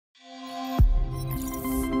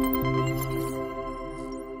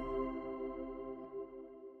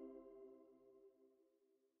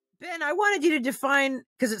I wanted you to define,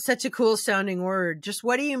 because it's such a cool sounding word, just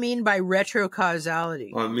what do you mean by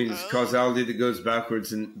retrocausality? Well, it means causality that goes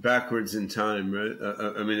backwards in time, right?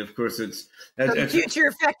 I mean, of course, it's the future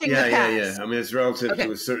affecting the past. Yeah. I mean, it's relative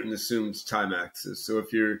to a certain assumed time axis. So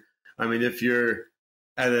if you're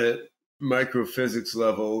at a microphysics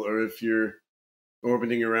level, or if you're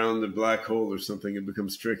orbiting around the black hole or something, it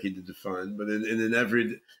becomes tricky to define. But in an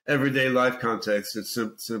everyday life context, it's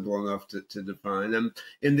simple enough to define. And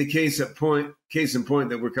in the case in point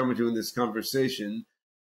that we're coming to in this conversation,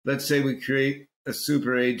 let's say we create a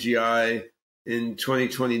super AGI in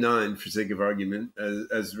 2029, for sake of argument,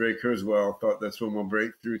 as Ray Kurzweil thought that's when we'll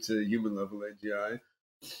break through to human level AGI.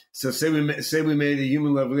 So say we made a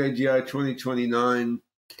human level AGI 2029.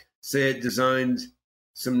 Say it designed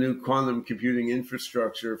some new quantum computing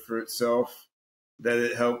infrastructure for itself that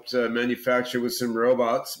it helped manufacture with some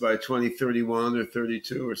robots by 2031 or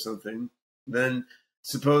 32 or something. Then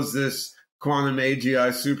suppose this quantum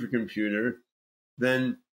AGI supercomputer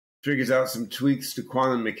then figures out some tweaks to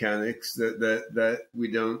quantum mechanics that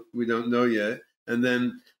we don't know yet, and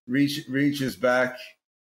then reaches back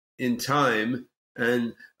in time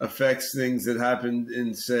and affects things that happened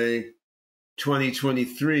in, say,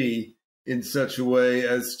 2023 in such a way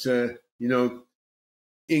as to,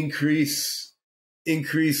 increase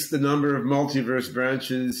the number of multiverse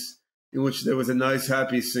branches in which there was a nice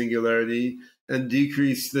happy singularity, and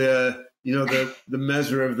decrease the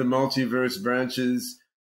measure of the multiverse branches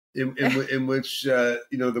in which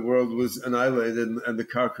the world was annihilated and the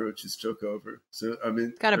cockroaches took over. So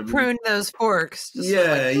gotta prune those forks.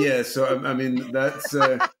 Yeah. So I mean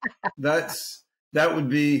that would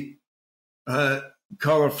be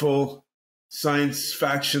colorful,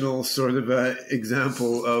 science-factional sort of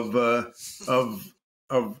example of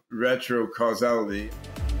retrocausality.